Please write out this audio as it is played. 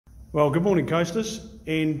Well, good morning, Coasters.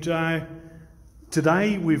 And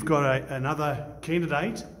today we've got another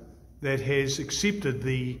candidate that has accepted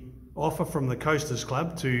the offer from the Coasters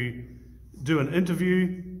Club to do an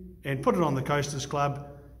interview and put it on the Coasters Club.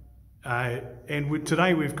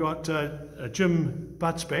 Today we've got Jim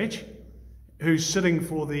Butzbach, who's sitting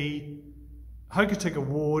for the Hokitika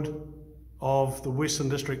ward of the Westland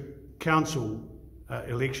District Council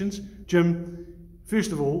elections. Jim,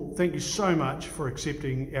 first of all, thank you so much for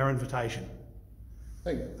accepting our invitation.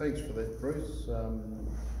 Thanks for that, Bruce.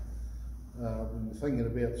 I've been thinking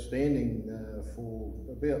about standing for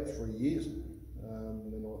about 3 years,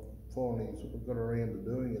 and I finally sort of got around to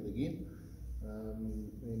doing it again.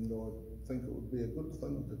 And I think it would be a good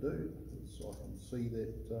thing to do, because I can see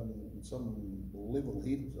that some level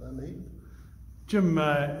heads are needed. Jim,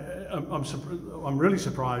 I'm really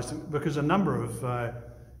surprised because a number of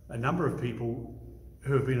people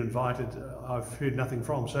who have been invited, I've heard nothing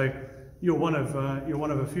from. So you're one of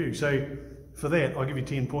a few. So for that, I'll give you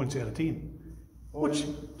 10 points out of 10.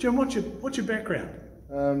 Jim, what's your background?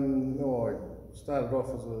 I started off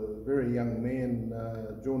as a very young man,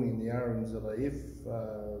 joining the RNZAF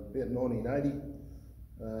about 1980.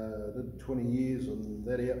 Did 20 years in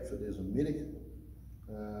that outfit as a medic.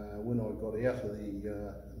 When I got out of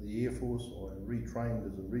the Air Force, I retrained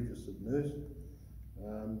as a registered nurse.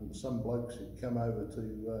 Some blokes had come over to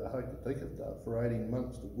Hokitika for 18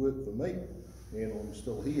 months to work for me, and I'm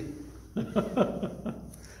still here.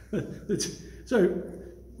 So,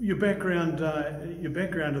 your background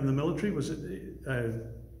in the military, was it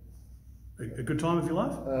a good time of your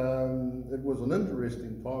life? It was an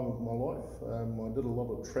interesting time of my life. I did a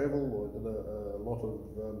lot of travel. I did a lot of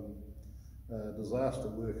disaster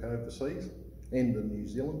work overseas and in New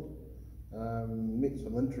Zealand. Met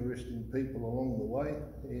some interesting people along the way,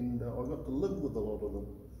 and I got to live with a lot of them.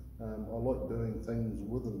 I like doing things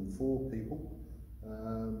with and for people,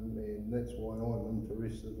 and that's why I'm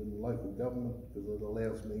interested in local government, because it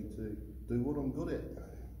allows me to do what I'm good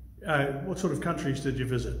at. What sort of countries did you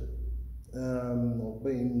visit? I've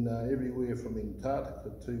been everywhere from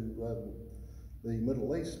Antarctica to the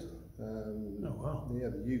Middle East. Oh wow! Yeah,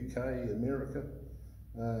 the UK, America,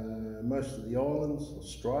 most of the islands,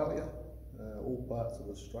 Australia. All parts of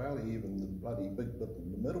Australia, even the bloody big bit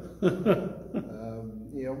in the middle.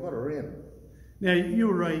 Yeah, I've got around. Now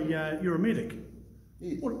you're a medic.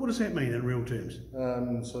 Yes. What does that mean in real terms?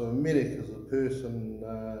 So a medic is a person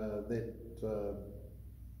that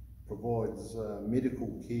provides medical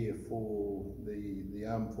care for the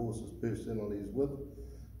armed forces personnel he's with.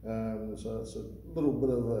 So it's a little bit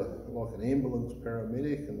of like an ambulance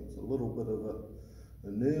paramedic, and it's a little bit of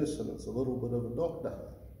a nurse, and it's a little bit of a doctor.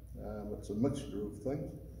 It's a mixture of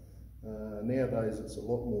things. Nowadays it's a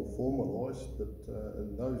lot more formalised, but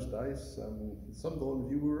in those days,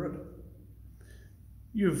 sometimes you were it.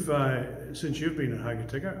 Since you've been at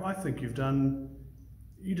Hokitika, I think you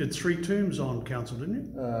did 3 terms on council, didn't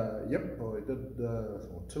you? Yep, I did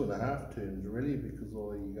 2.5 terms really, because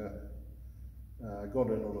I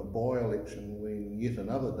got in on a by-election when yet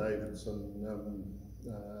another Davidson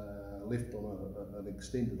left on an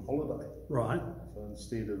extended holiday. Right. So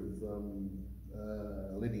instead of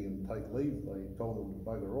letting him take leave, they told him to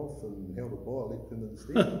bugger off and held a by-election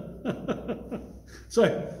instead.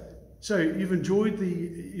 So you've enjoyed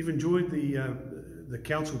the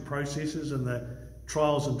council processes and the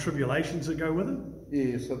trials and tribulations that go with it?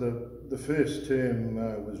 Yeah. So the first term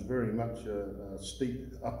was very much a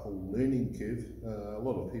steep uphill learning curve. A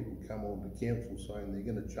lot of people come on to council saying they're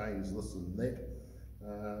going to change this and that.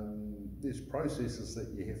 There's processes that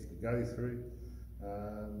you have to go through.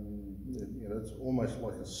 It's almost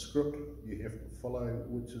like a script you have to follow,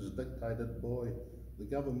 which is dictated by the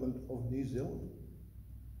government of New Zealand.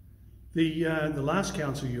 The last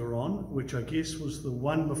council you were on, which I guess was the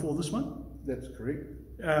one before this one? That's correct.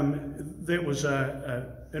 That was an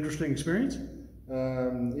interesting experience?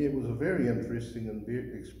 It was a very interesting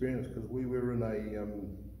experience, because we were in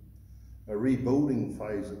a rebuilding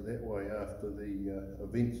phase at that way after the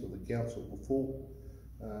events of the council before,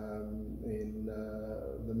 and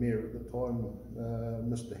the mayor at the time,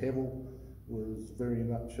 Mr. Havel, was very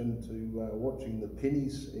much into watching the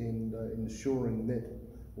pennies and ensuring that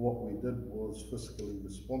what we did was fiscally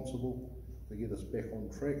responsible to get us back on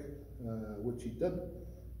track, which he did,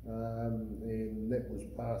 and that was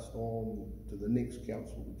passed on to the next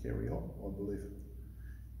council to carry on, I believe.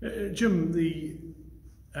 Jim, the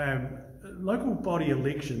local body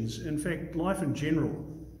elections, in fact life in general,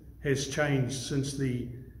 has changed since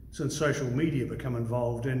social media become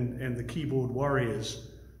involved, and the keyboard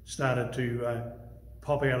warriors started to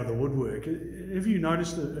pop out of the woodwork. Have you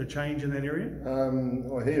noticed a change in that area?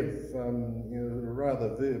 I have. Rather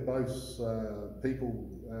verbose people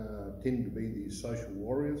tend to be these social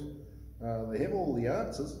warriors. They have all the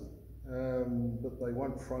answers, but they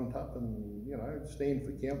won't front up and stand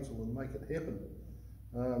for council and make it happen.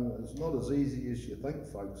 It's not as easy as you think,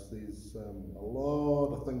 folks. There's a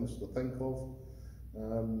lot of things to think of.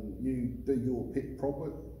 You do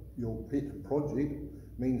your pet project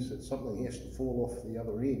means that something has to fall off the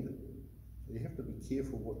other end. So you have to be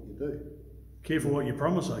careful what you do. Careful what you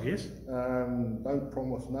promise, I guess. Don't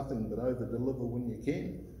promise nothing, but over-deliver when you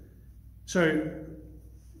can. So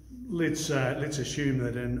let's assume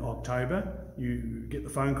that in October you get the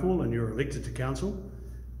phone call and you're elected to council.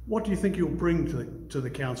 What do you think you'll bring to the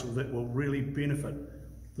council that will really benefit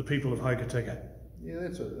the people of Hokitika? Yeah,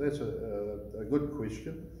 that's a good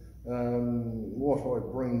question. What I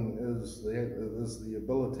bring is the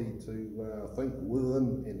ability to think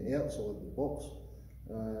within and outside the box,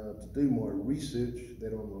 to do my research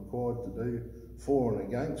that I'm required to do for and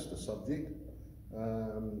against a subject,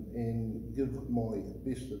 and give my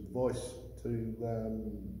best advice to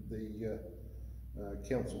the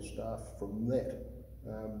council staff from that.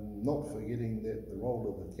 Not forgetting that the role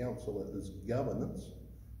of the council is governance,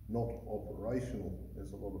 not operational,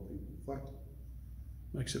 as a lot of people think.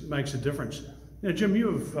 Makes a difference. Now, Jim,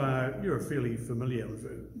 you're a fairly familiar,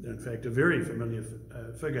 in fact, a very familiar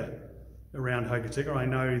figure around Hokitika. I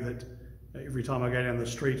know that every time I go down the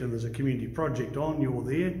street and there's a community project on, you're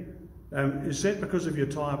there. Is that because of your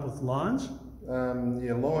tie-up with Lions?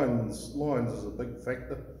 Yeah, Lions is a big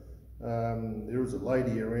factor. There is a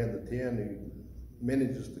lady around the town who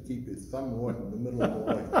manages to keep her thumb right in the middle of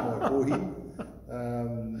my forehead.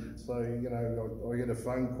 So, I get a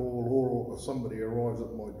phone call or somebody arrives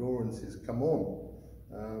at my door and says, come on.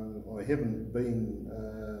 I haven't been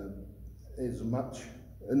as much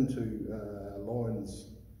into Lions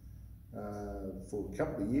for a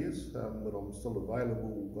couple of years, but I'm still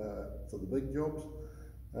available for the big jobs.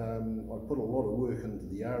 I put a lot of work into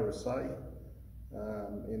the RSA,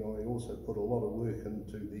 and I also put a lot of work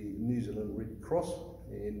into the New Zealand Red Cross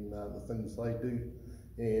and the things they do.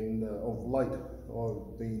 And of late,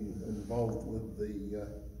 I've been involved with the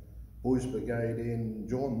Boys Brigade and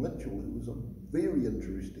John Mitchell, who was a very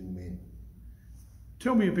interesting man.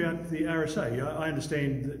 Tell me about the RSA. I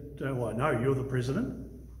understand that, well, I know you're the president.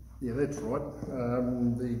 Yeah, that's right.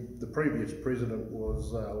 The previous president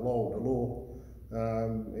was Lyle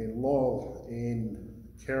DeLaw, and Lyle and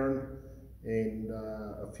Karen and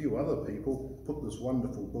a few other people put this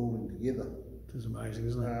wonderful building together. It is amazing,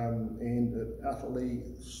 isn't it? And it utterly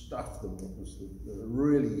stuffed them. It was a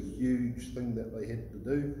really huge thing that they had to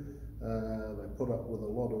do. They put up with a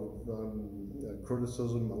lot of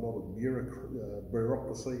criticism, a lot of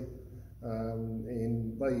bureaucracy,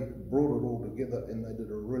 and they brought it all together and they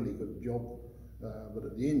did a really good job. But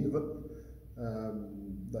at the end of it,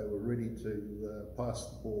 they were ready to pass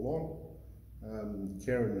the ball on.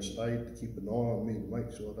 Karen stayed to keep an eye on me to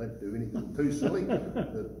make sure I don't do anything too silly,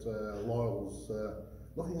 but Lyle's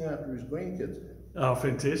looking after his grandkids. Oh,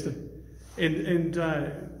 fantastic. And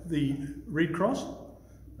the Red Cross?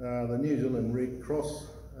 The New Zealand Red Cross,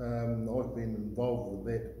 I've been involved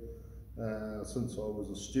with that since I was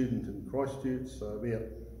a student in Christchurch, so about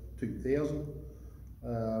 2000.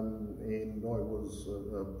 And I was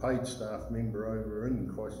a paid staff member over in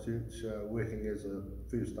Christchurch, working as a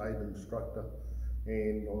first aid instructor,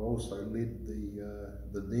 and I also led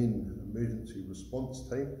the then emergency response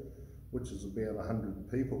team, which is about 100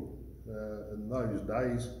 people. In those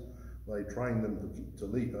days, they trained them to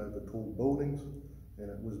leap over tall buildings, and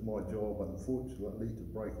it was my job, unfortunately, to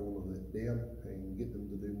break all of that down and get them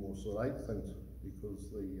to do more sort 8 things, because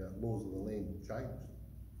the laws of the land changed.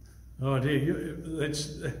 Oh dear,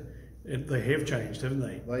 they have changed, haven't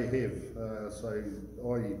they? They have. So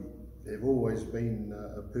I have always been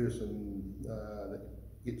a person that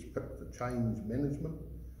gets picked for change management,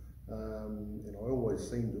 and I always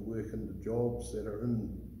seem to work into jobs that are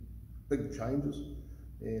in big changes,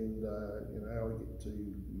 and I get to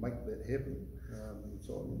make that happen.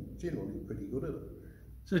 So I'm generally pretty good at it.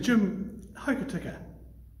 So Jim, Hokitika.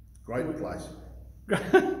 Great place.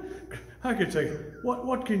 Hokitika.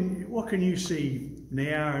 What can you see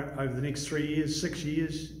now over the next 3 years, 6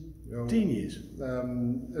 years, 10 years?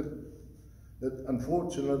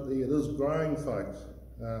 Unfortunately, it is growing, folks.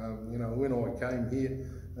 When I came here,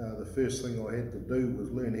 the first thing I had to do was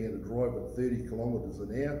learn how to drive at 30 kilometres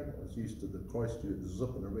an hour. I was used to the Christchurch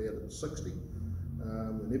zipping around at 60.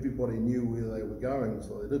 And everybody knew where they were going,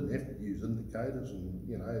 so they didn't have to use indicators, and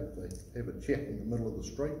they have a chat in the middle of the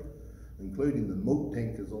street. including the milk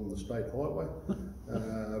tankers on the state highway.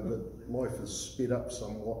 But life has sped up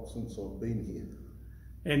somewhat since I've been here.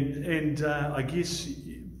 And I guess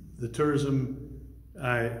the tourism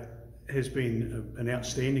has been an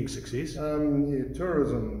outstanding success. Yeah,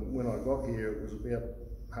 tourism, when I got here, it was about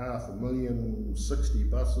 500,000, 60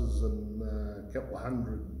 buses and a couple of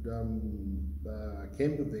hundred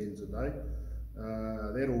camper vans a day.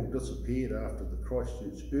 That all disappeared after the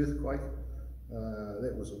Christchurch earthquake.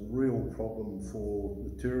 That was a real problem for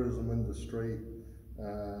the tourism industry,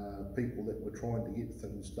 people that were trying to get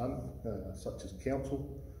things done, such as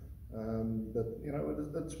council. But you know,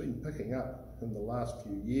 it's been picking up in the last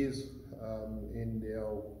few years, and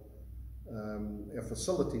our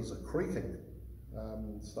facilities are creaking,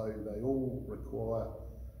 so they all require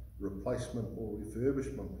replacement or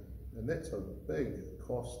refurbishment, and that's a big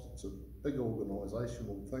cost. It's a big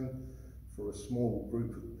organisational thing for a small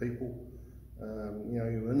group of people. You know,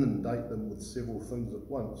 you inundate them with several things at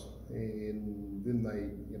once, and then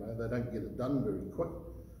they don't get it done very quick,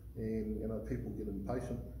 and you know, people get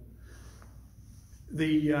impatient.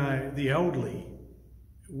 The elderly,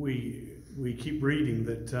 we keep reading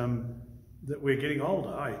that that we're getting older.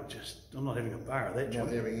 I'm not having a bar of that. Not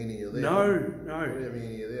having any of that. No. Not having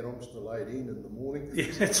any of that. I'm still 18 in the morning. Yeah,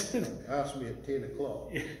 that's it. Ask me at 10 o'clock.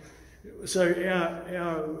 Yeah. So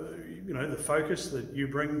our you know, the focus that you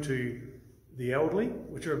bring to the elderly,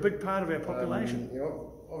 which are a big part of our population. You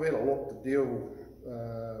know, I've had a lot to deal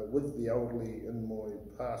with the elderly in my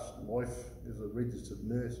past life as a registered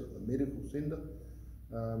nurse at the medical centre.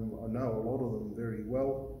 I know a lot of them very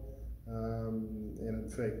well, and in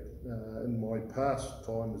fact, in my past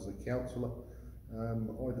time as a counsellor,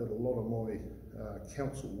 I did a lot of my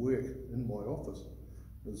council work in my office.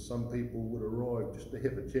 Because some people would arrive just to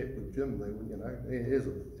have a chat with Jim. They would, you know,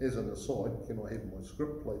 as an aside, can I have my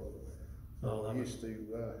script, please? So I used to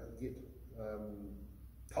get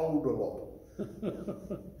told a lot.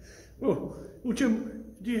 Well, Jim,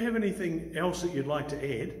 do you have anything else that you'd like to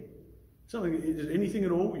add? Anything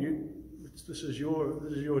at all? This is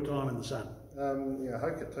your time in the sun. Yeah,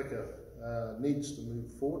 Hokitika needs to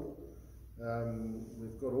move forward.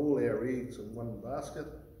 We've got all our eggs in one basket.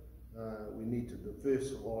 We need to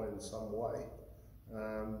diversify in some way.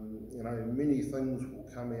 You know, many things will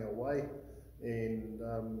come our way, and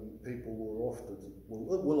people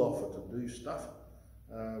will offer to do stuff.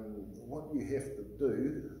 What you have to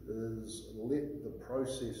do is let the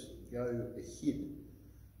process go ahead.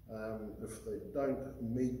 If they don't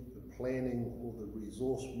meet the planning or the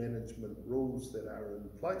resource management rules that are in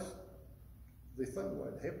place, the thing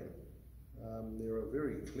won't happen. There are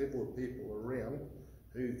very clever people around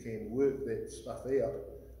who can work that stuff out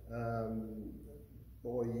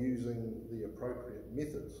by using the appropriate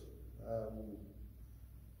methods.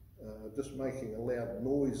 Just making a loud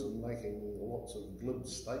noise and making lots of glib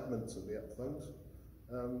statements about things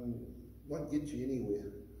won't get you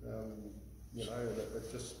anywhere. You know,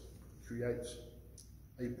 it just creates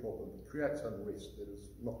a problem, creates unrest that is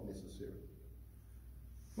not necessary.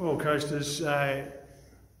 Well, Coasters,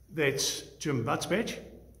 that's Jim Butzbach,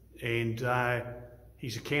 and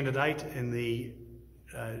he's a candidate in the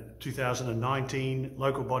 2019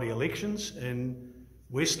 local body elections in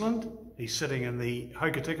Westland. He's sitting in the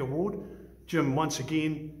Hokitika ward. Jim, once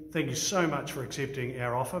again, thank you so much for accepting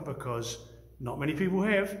our offer, because not many people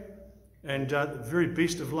have, and the very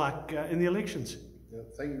best of luck in the elections. Yeah,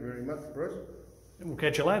 thank you very much, Bruce. And we'll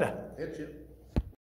catch you later. Catch you.